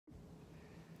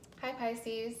Hi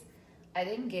Pisces. I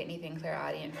didn't get anything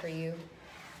clairaudient for you.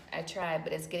 I tried,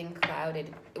 but it's getting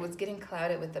clouded. It was getting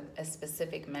clouded with a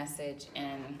specific message,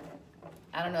 and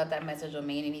I don't know if that message will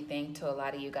mean anything to a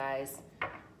lot of you guys.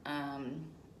 I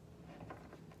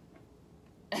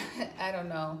don't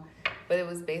know, but it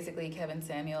was basically Kevin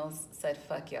Samuels said,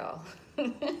 "Fuck y'all."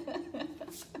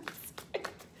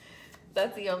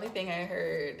 That's the only thing I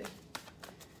heard.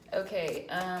 Okay,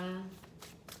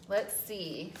 let's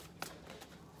see.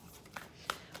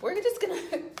 We're just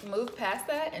gonna move past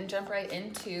that and jump right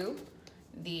into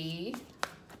the,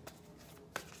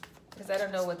 because I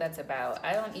don't know what that's about.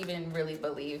 I don't even really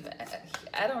believe,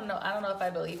 I don't know if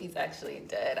I believe he's actually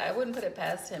dead. I wouldn't put it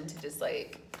past him to just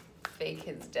like fake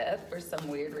his death for some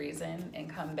weird reason and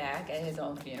come back at his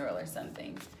own funeral or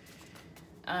something.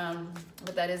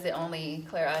 But that is the only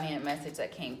clairaudient message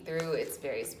that came through. It's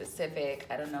very specific.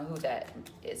 I don't know who that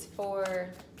is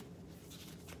for.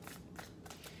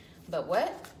 But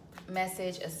what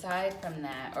message aside from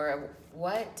that, or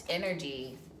what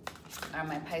energy are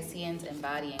my Pisceans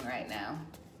embodying right now?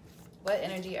 What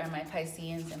energy are my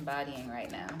Pisceans embodying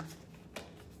right now?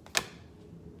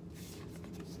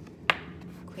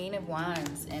 Queen of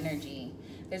Wands energy.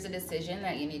 There's a decision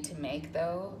that you need to make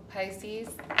though, Pisces.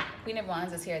 Queen of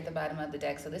Wands is here at the bottom of the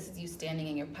deck, so this is you standing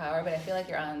in your power, but I feel like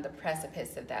you're on the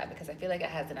precipice of that because I feel like it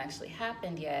hasn't actually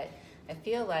happened yet. I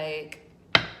feel like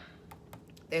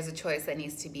there's a choice that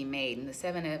needs to be made, and the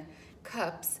Seven of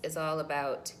Cups is all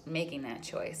about making that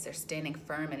choice or standing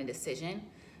firm in a decision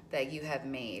that you have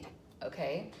made,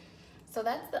 okay? So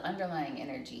that's the underlying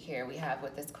energy here we have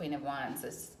with this Queen of Wands.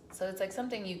 So it's like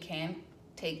something you can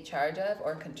take charge of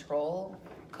or control,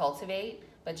 cultivate,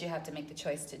 but you have to make the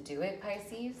choice to do it,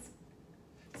 Pisces.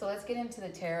 So let's get into the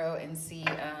tarot and see,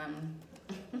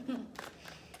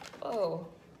 oh,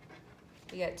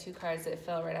 we got two cards that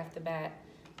fell right off the bat.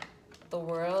 The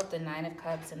World, the Nine of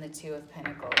Cups, and the Two of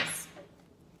Pentacles.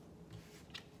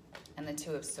 And the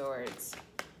Two of Swords.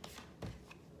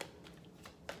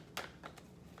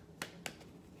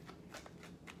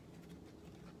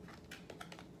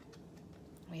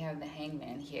 We have the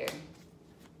Hangman here.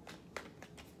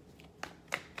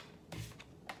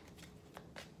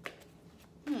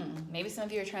 Maybe some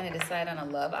of you are trying to decide on a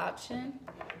love option,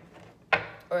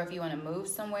 or if you want to move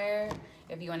somewhere,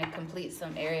 if you want to complete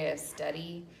some area of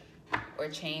study, or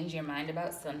change your mind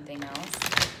about something else.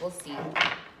 We'll see.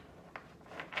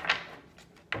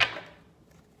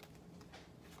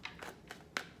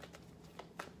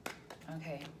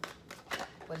 Okay,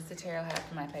 what does the tarot have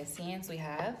for my Pisceans? We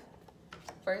have,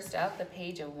 first out, the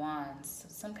Page of Wands.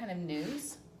 Some kind of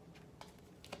news.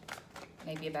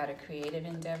 Maybe about a creative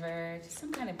endeavor, just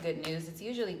some kind of good news. It's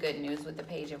usually good news with the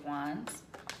Page of Wands.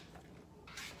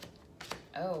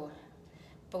 Oh,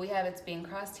 but we have it's being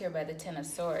crossed here by the Ten of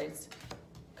Swords.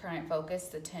 Current focus,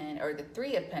 the 10, or the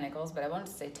 3 of Pentacles, but I wanted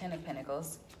to say 10 of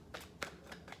Pentacles.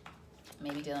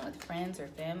 Maybe dealing with friends or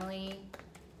family.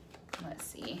 Let's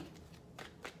see.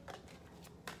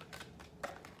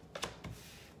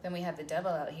 Then we have the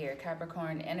Devil out here,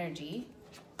 Capricorn energy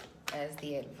as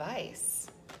the advice.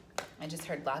 I just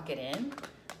heard lock it in.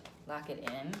 Lock it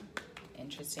in.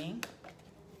 Interesting.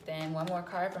 Then one more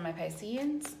card for my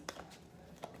Pisceans.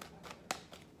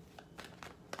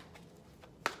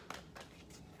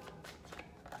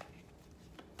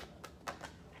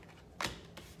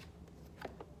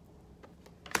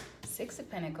 Six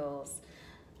of Pentacles.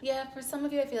 Yeah, for some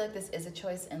of you, I feel like this is a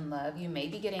choice in love. You may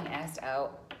be getting asked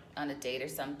out on a date or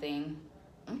something.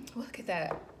 Look at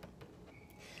that.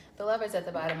 The Lover's at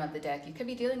the bottom of the deck. You could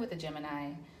be dealing with a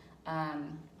Gemini.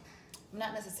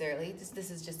 Not necessarily. This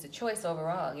is just a choice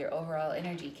overall. Your overall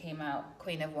energy came out,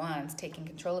 Queen of Wands, taking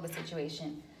control of a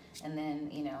situation and then,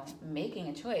 you know, making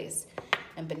a choice.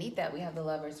 And beneath that, we have the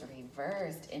Lover's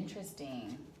reversed.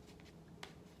 Interesting.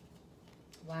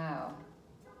 Wow.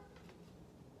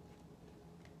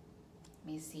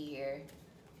 Let me see here.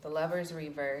 The Lover's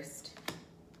reversed.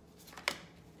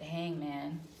 The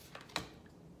Hangman.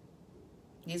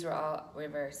 These were all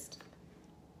reversed.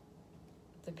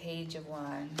 The Page of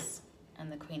Wands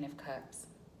and the Queen of Cups.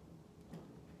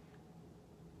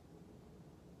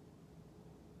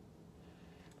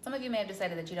 Some of you may have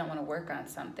decided that you don't want to work on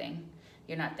something.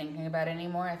 You're not thinking about it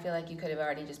anymore. I feel like you could have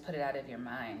already just put it out of your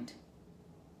mind.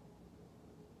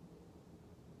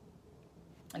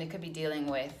 And it could be dealing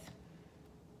with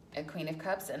a Queen of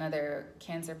Cups, another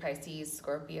Cancer, Pisces,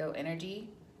 Scorpio energy.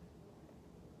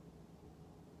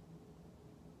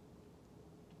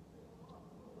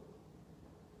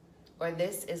 Or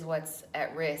this is what's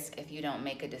at risk if you don't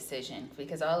make a decision,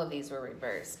 because all of these were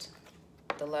reversed.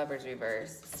 The Lover's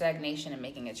reversed, stagnation and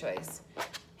making a choice.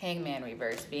 Hangman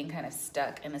reverse, being kind of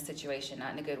stuck in a situation,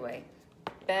 not in a good way.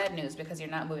 Bad news, because you're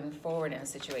not moving forward in a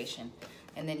situation.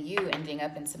 And then you ending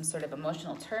up in some sort of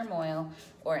emotional turmoil,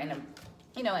 or in a,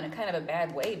 you know, in a kind of a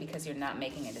bad way because you're not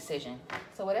making a decision.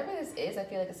 So whatever this is, I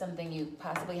feel like it's something you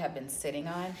possibly have been sitting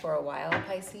on for a while,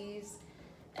 Pisces.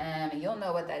 You'll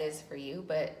know what that is for you,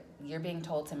 but you're being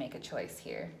told to make a choice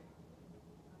here.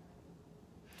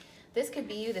 This could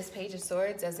be you, this Page of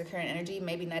Swords as the current energy,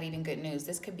 maybe not even good news.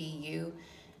 This could be you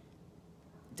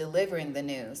delivering the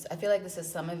news. I feel like this is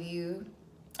some of you.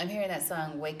 I'm hearing that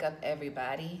song, Wake Up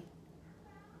Everybody.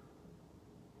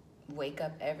 Wake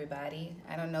Up Everybody.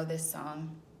 I don't know this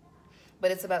song,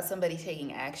 but it's about somebody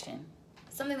taking action.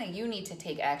 Something that you need to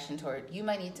take action toward. You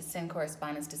might need to send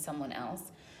correspondence to someone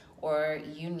else, or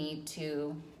you need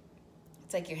to,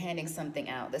 it's like you're handing something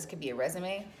out. This could be a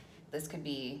resume. This could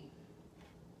be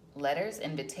letters,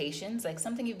 invitations, like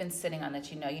something you've been sitting on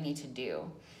that you know you need to do.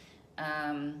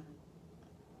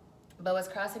 But what's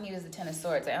crossing you is the Ten of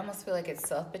Swords. I almost feel like it's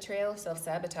self-betrayal,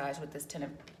 self-sabotage with this Ten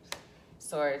of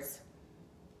Swords.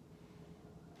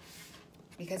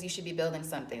 Because you should be building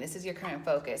something. This is your current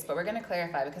focus. But we're going to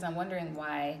clarify, because I'm wondering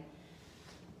why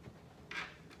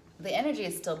the energy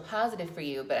is still positive for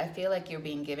you, but I feel like you're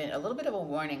being given a little bit of a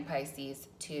warning, Pisces,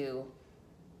 to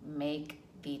make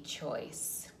the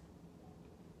choice.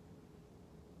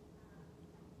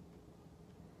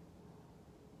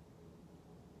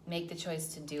 Make the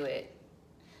choice to do it,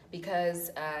 because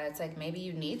it's like maybe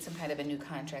you need some kind of a new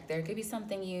contract. There could be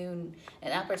something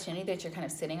an opportunity that you're kind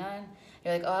of sitting on.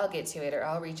 You're like, oh, I'll get to it, or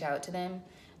I'll reach out to them.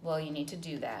 Well, you need to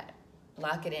do that.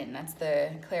 Lock it in. That's the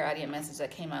clairaudient message that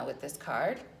came out with this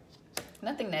card.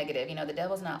 Nothing negative. You know, the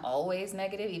devil's not always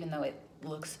negative, even though it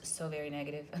looks so very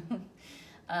negative.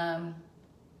 I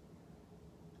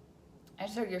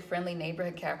just heard your friendly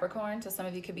neighborhood Capricorn, so some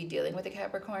of you could be dealing with a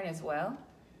Capricorn as well.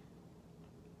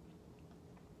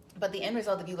 But the end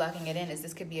result of you locking it in is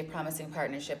this could be a promising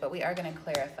partnership, but we are going to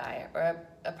clarify, or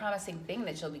a promising thing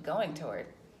that you'll be going toward.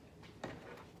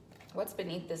 What's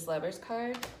beneath this Lover's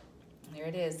card? There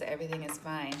it is. Everything is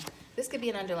fine. This could be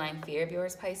an underlying fear of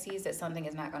yours, Pisces, that something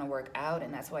is not going to work out,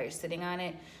 and that's why you're sitting on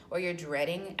it, or you're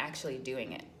dreading actually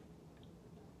doing it.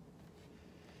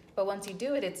 But once you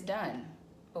do it, it's done.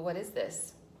 But what is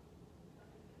this?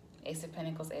 Ace of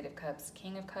Pentacles, Eight of Cups,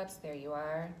 King of Cups, there you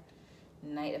are.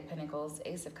 Knight of Pentacles,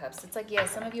 Ace of Cups. It's like, yeah,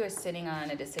 some of you are sitting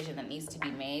on a decision that needs to be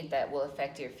made that will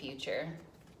affect your future.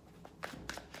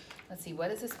 Let's see, what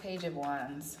is this Page of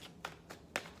Wands?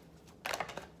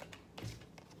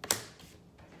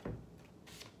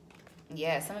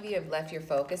 Yeah, some of you have left your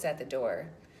focus at the door.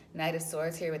 Knight of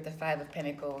Swords here with the Five of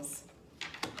Pentacles.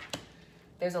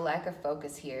 There's a lack of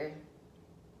focus here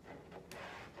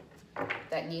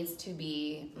that needs to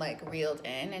be like reeled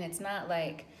in, and it's not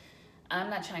like, I'm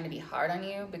not trying to be hard on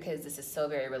you because this is so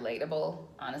very relatable,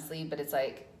 honestly, but it's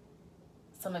like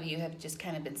some of you have just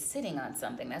kind of been sitting on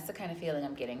something. That's the kind of feeling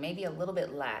I'm getting. Maybe a little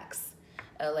bit lax.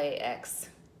 LAX.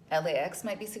 LAX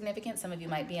might be significant. Some of you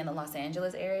might be in the Los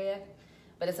Angeles area,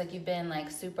 but it's like you've been like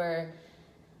super,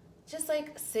 just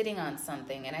like sitting on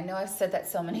something. And I know I've said that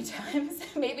so many times.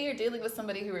 Maybe you're dealing with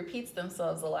somebody who repeats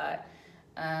themselves a lot.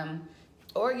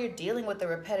 Or you're dealing with a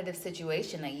repetitive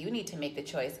situation that you need to make the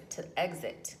choice to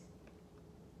exit.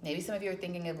 Maybe some of you are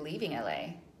thinking of leaving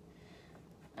LA.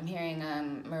 I'm hearing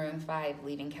Maroon 5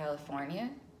 leaving California.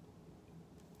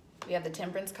 We have the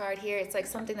Temperance card here. It's like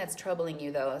something that's troubling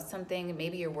you though. Something,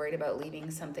 maybe you're worried about leaving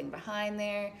something behind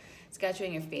there. It's got you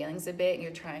in your feelings a bit.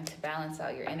 You're trying to balance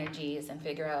out your energies and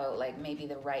figure out like maybe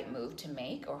the right move to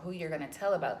make or who you're gonna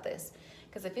tell about this.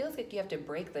 Because it feels like you have to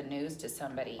break the news to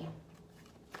somebody.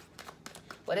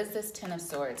 What is this Ten of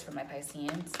Swords for my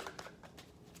Pisceans?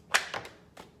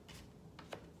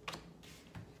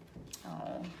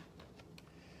 Oh,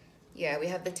 yeah, we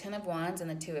have the Ten of Wands and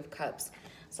the Two of Cups.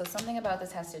 So something about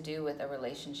this has to do with a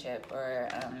relationship or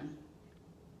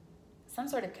some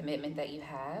sort of commitment that you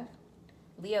have.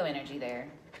 Leo energy there.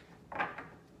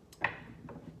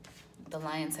 The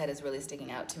lion's head is really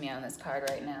sticking out to me on this card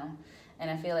right now. And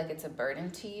I feel like it's a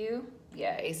burden to you.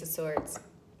 Yeah, Ace of Swords.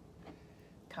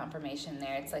 Confirmation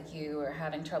there. It's like you are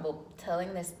having trouble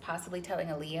telling this, possibly telling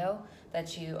a Leo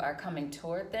that you are coming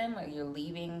toward them, or you're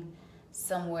leaving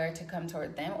somewhere to come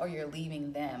toward them, or you're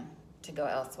leaving them to go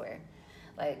elsewhere.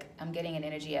 Like, I'm getting an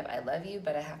energy of I love you,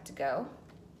 but I have to go.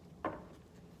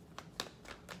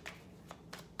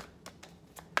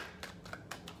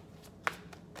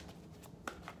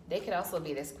 They could also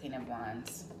be this Queen of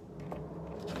Wands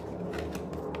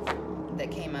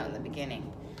that came out in the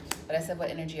beginning. But I said, what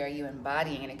energy are you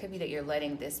embodying? And it could be that you're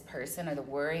letting this person or the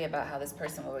worry about how this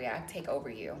person will react take over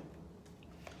you.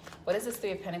 What is this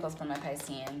Three of Pentacles for my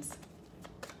Pisceans?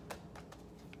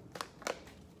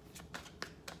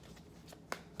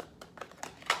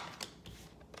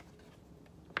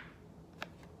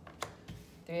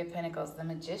 Three of Pentacles, the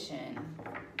Magician,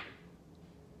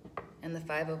 and the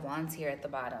Five of Wands here at the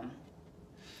bottom.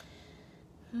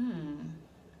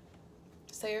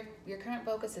 So your current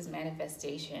focus is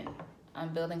manifestation,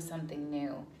 on building something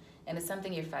new, and it's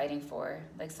something you're fighting for,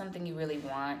 like something you really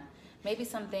want. Maybe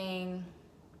something,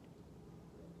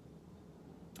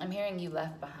 I'm hearing you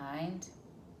left behind.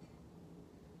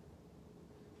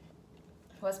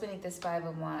 What's beneath this Five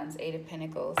of Wands, Eight of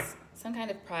Pentacles? Some kind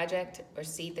of project or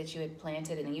seed that you had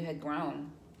planted and you had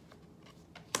grown.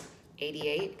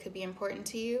 88 could be important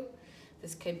to you.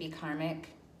 This could be karmic.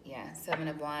 Yeah, Seven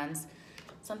of Wands.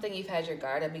 Something you've had your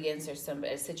guard up against, or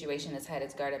a situation that's had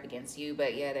its guard up against you.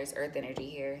 But yeah, there's earth energy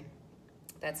here.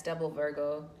 That's double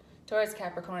Virgo. Taurus,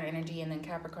 Capricorn energy, and then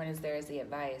Capricorn is there as the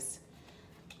advice.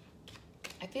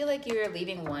 I feel like you're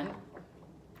leaving one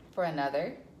for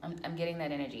another. I'm getting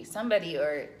that energy. Somebody,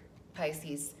 or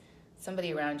Pisces,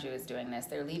 somebody around you is doing this.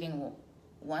 They're leaving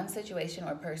one situation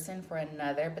or person for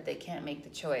another, but they can't make the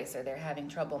choice, or they're having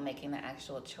trouble making the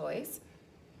actual choice.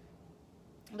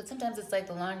 But sometimes it's like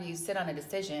the longer you sit on a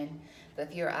decision, the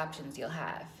fewer options you'll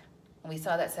have. And we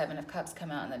saw that Seven of Cups come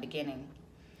out in the beginning.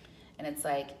 And it's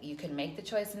like you can make the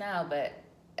choice now, but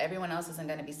everyone else isn't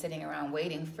going to be sitting around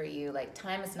waiting for you. Like,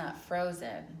 time is not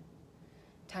frozen.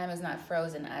 Time is not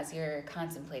frozen as you're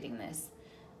contemplating this.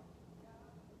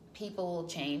 People will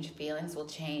change, feelings will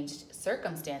change,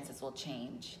 circumstances will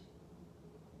change.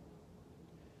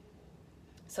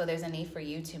 So there's a need for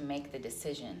you to make the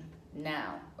decision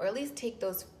now, or at least take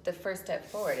the first step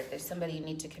forward. If there's somebody you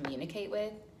need to communicate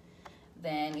with,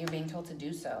 then you're being told to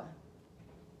do so.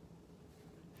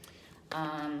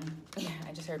 Yeah,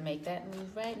 I just heard make that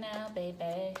move right now,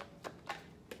 baby.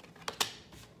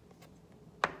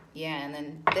 Yeah, and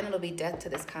then it'll be death to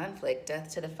this conflict,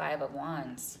 death to the Five of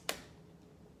Wands.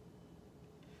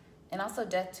 And also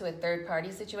death to a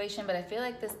third-party situation, but I feel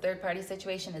like this third-party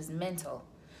situation is mental.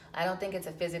 I don't think it's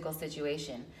a physical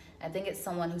situation. I think it's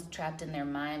someone who's trapped in their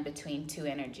mind between two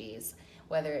energies,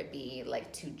 whether it be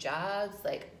like two jobs,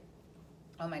 like,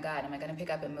 oh my God, am I gonna pick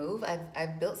up and move?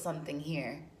 I've built something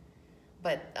here,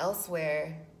 but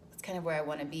elsewhere, it's kind of where I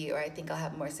wanna be, or I think I'll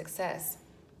have more success.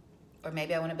 Or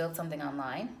maybe I wanna build something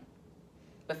online,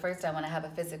 but first I wanna have a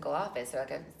physical office. Or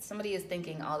like if somebody is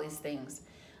thinking all these things.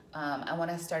 I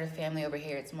wanna start a family over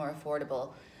here, it's more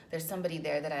affordable. There's somebody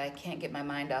there that I can't get my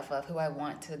mind off of who I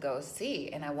want to go see,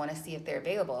 and I wanna see if they're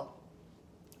available.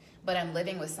 But I'm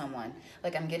living with someone.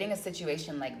 Like, I'm getting a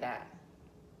situation like that.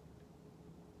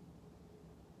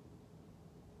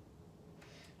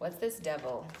 What's this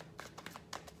Devil?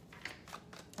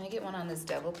 Can I get one on this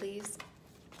Devil, please?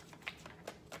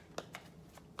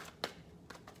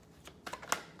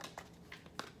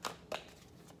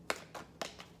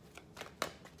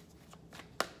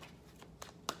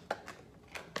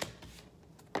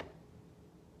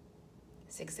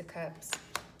 Six of Cups.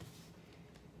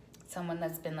 Someone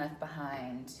that's been left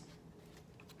behind.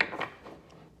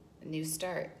 A new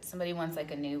start. Somebody wants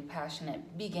like a new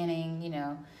passionate beginning, you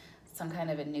know, some kind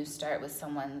of a new start with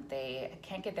someone they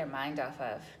can't get their mind off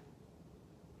of.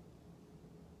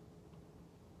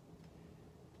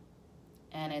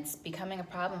 And it's becoming a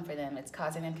problem for them. It's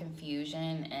causing them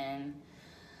confusion, and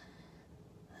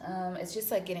it's just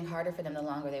like getting harder for them the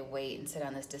longer they wait and sit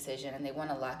on this decision, and they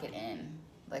want to lock it in.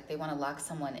 Like, they want to lock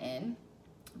someone in,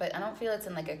 but I don't feel it's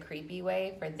in like a creepy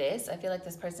way for this. I feel like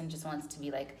this person just wants to be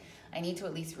like, I need to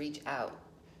at least reach out.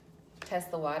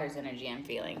 Test the waters energy I'm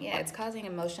feeling. Yeah, it's causing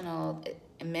emotional,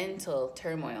 mental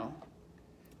turmoil.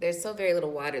 There's so very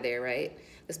little water there, right?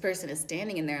 This person is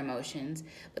standing in their emotions,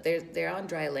 but they're on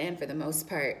dry land for the most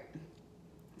part.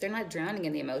 They're not drowning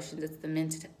in the emotions, it's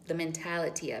the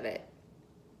mentality of it.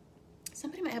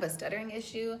 Somebody might have a stuttering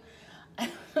issue.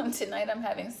 Tonight I'm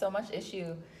having so much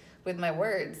issue with my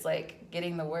words, like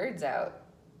getting the words out.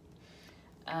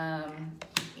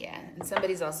 Yeah, and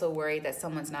somebody's also worried that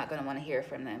someone's not going to want to hear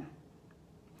from them.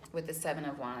 With the Seven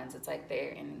of Wands, it's like they're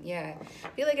in, yeah, I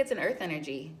feel like it's an earth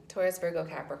energy. Taurus, Virgo,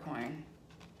 Capricorn.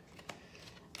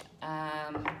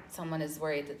 Someone is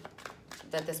worried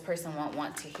that this person won't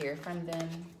want to hear from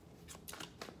them,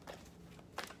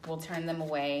 will turn them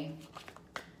away.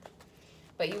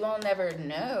 But you will never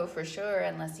know for sure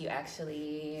unless you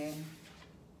actually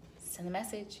send a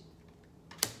message.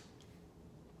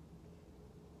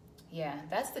 Yeah,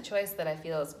 that's the choice that I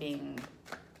feel is being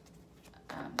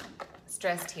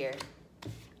stressed here.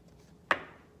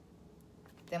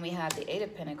 Then we have the Eight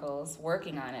of Pentacles,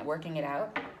 working on it, working it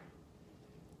out.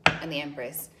 And the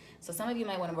Empress. So some of you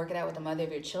might want to work it out with the mother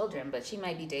of your children, but she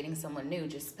might be dating someone new.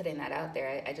 Just putting that out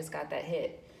there. I just got that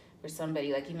hit for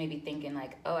somebody. Like, you may be thinking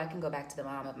like, oh, I can go back to the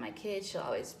mom of my kids. She'll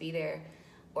always be there.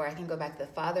 Or I can go back to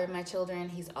the father of my children.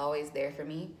 He's always there for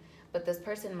me. But this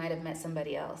person might have met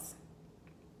somebody else.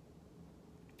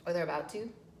 Or they're about to.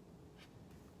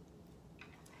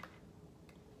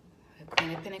 The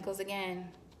Queen of Pentacles again.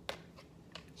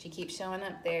 She keeps showing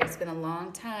up there. It's been a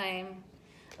long time.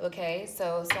 Okay,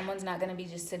 so someone's not going to be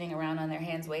just sitting around on their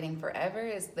hands waiting forever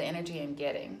is the energy I'm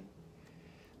getting.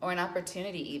 Or an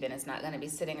opportunity even is not going to be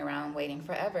sitting around waiting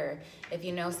forever. If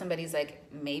you know somebody's like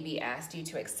maybe asked you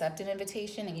to accept an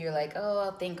invitation and you're like, oh,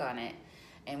 I'll think on it,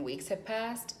 and weeks have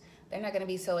passed, they're not going to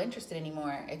be so interested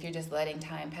anymore if you're just letting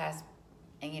time pass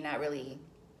and you're not really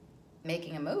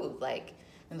making a move. Like,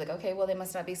 I'm like, okay, well, they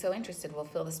must not be so interested. We'll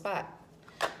fill the spot.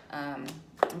 I'm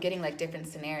getting like different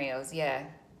scenarios. Yeah.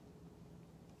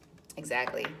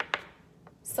 Exactly.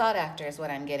 Sought after is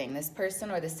what I'm getting. This person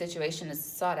or this situation is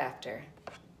sought after.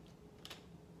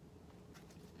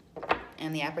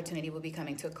 And the opportunity will be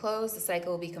coming to a close. The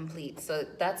cycle will be complete. So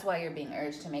that's why you're being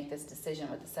urged to make this decision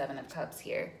with the Seven of Cups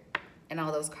here. And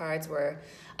all those cards were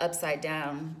upside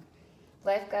down.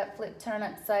 Life got flipped, turned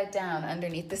upside down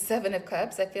underneath the Seven of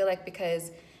Cups. I feel like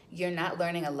because you're not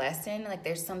learning a lesson, like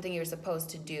there's something you're supposed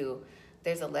to do.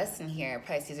 There's a lesson here,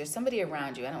 Pisces. There's somebody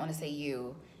around you. I don't want to say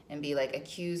you and be like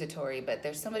accusatory, but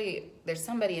there's somebody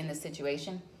in this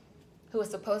situation who is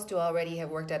supposed to already have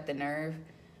worked up the nerve,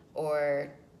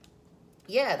 or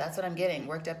yeah, that's what I'm getting,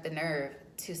 worked up the nerve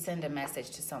to send a message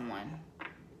to someone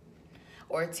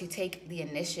or to take the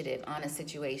initiative on a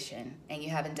situation, and you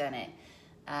haven't done it.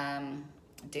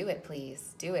 Do it,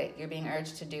 please. Do it. You're being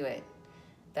urged to do it.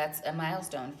 That's a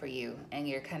milestone for you, and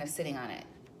you're kind of sitting on it.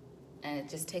 And it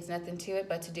just takes nothing to it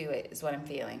but to do it, is what I'm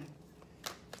feeling.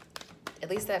 At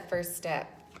least that first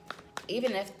step.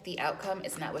 Even if the outcome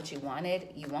is not what you wanted,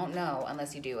 you won't know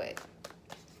unless you do it.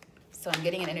 So I'm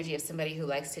getting an energy of somebody who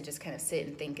likes to just kind of sit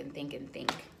and think and think and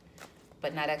think,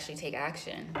 but not actually take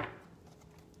action.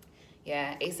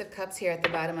 Yeah, Ace of Cups here at the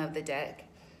bottom of the deck.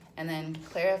 And then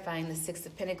clarifying the Six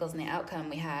of Pentacles and the outcome,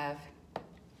 we have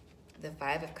the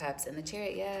Five of Cups and the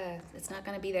Chariot. Yeah, it's not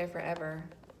going to be there forever.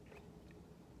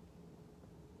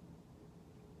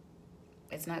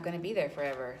 It's not going to be there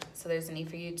forever. So there's a need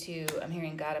for you to, I'm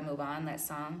hearing Gotta Move On, that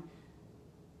song.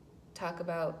 Talk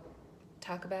about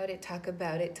it, talk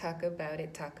about it, talk about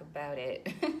it, talk about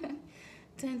it.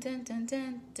 Dun, dun, dun,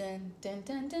 dun, dun, dun,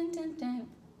 dun, dun, dun, dun.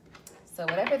 So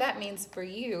whatever that means for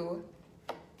you,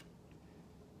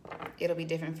 it'll be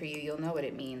different for you. You'll know what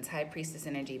it means. High Priestess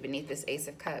energy beneath this Ace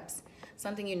of Cups.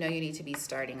 Something you know you need to be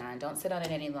starting on. Don't sit on it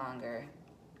any longer.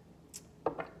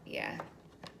 Yeah.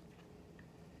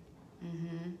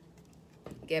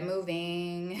 Get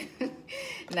moving.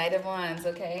 Knight of Wands,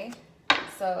 okay?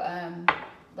 So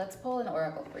let's pull an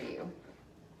oracle for you.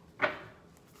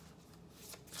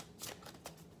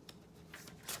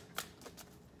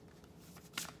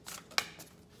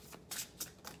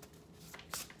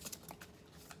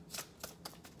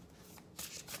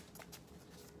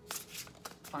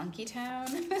 Funky Town.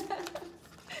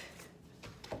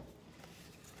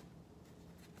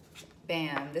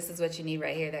 Bam, this is what you need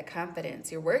right here, that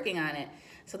confidence. You're working on it.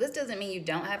 So this doesn't mean you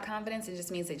don't have confidence. It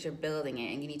just means that you're building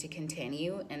it and you need to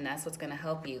continue, and that's what's going to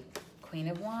help you. Queen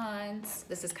of Wands.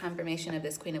 This is confirmation of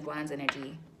this Queen of Wands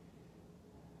energy.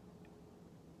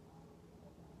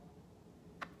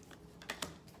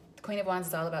 The Queen of Wands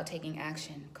is all about taking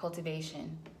action,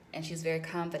 cultivation, and she's very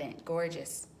confident,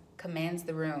 gorgeous, commands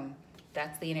the room.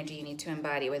 That's the energy you need to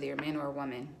embody, whether you're a man or a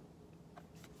woman.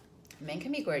 Men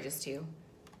can be gorgeous too.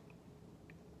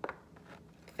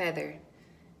 Feather.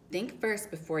 Think first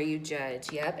before you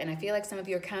judge. Yep, and I feel like some of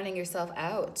you are counting yourself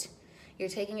out. You're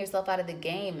taking yourself out of the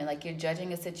game, and like you're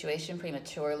judging a situation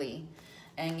prematurely.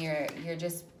 And you're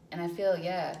just, and I feel,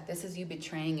 yeah, this is you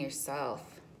betraying yourself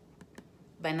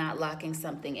by not locking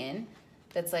something in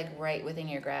that's like right within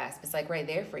your grasp. It's like right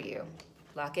there for you.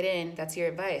 Lock it in. That's your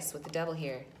advice with the Devil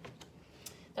here.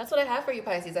 That's what I have for you,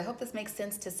 Pisces. I hope this makes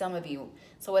sense to some of you.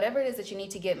 So whatever it is that you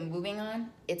need to get moving on,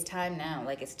 it's time now.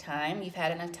 Like, it's time. You've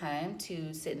had enough time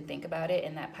to sit and think about it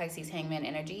in that Pisces Hangman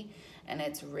energy. And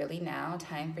it's really now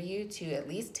time for you to at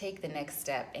least take the next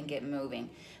step and get moving.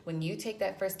 When you take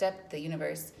that first step, the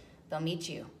universe, they'll meet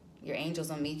you. Your angels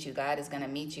will meet you. God is going to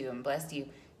meet you and bless you.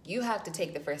 You have to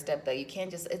take the first step, though. You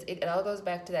can't just, it all goes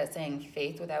back to that saying,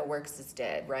 faith without works is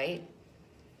dead, right?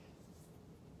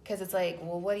 Because it's like,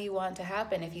 well, what do you want to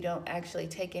happen if you don't actually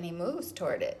take any moves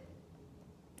toward it?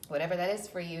 Whatever that is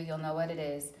for you, you'll know what it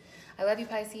is. I love you,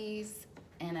 Pisces,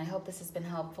 and I hope this has been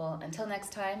helpful. Until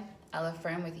next time, I'll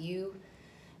affirm with you.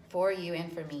 for you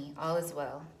and for me. All is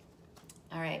well.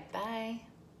 All right, bye.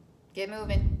 Get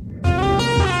moving.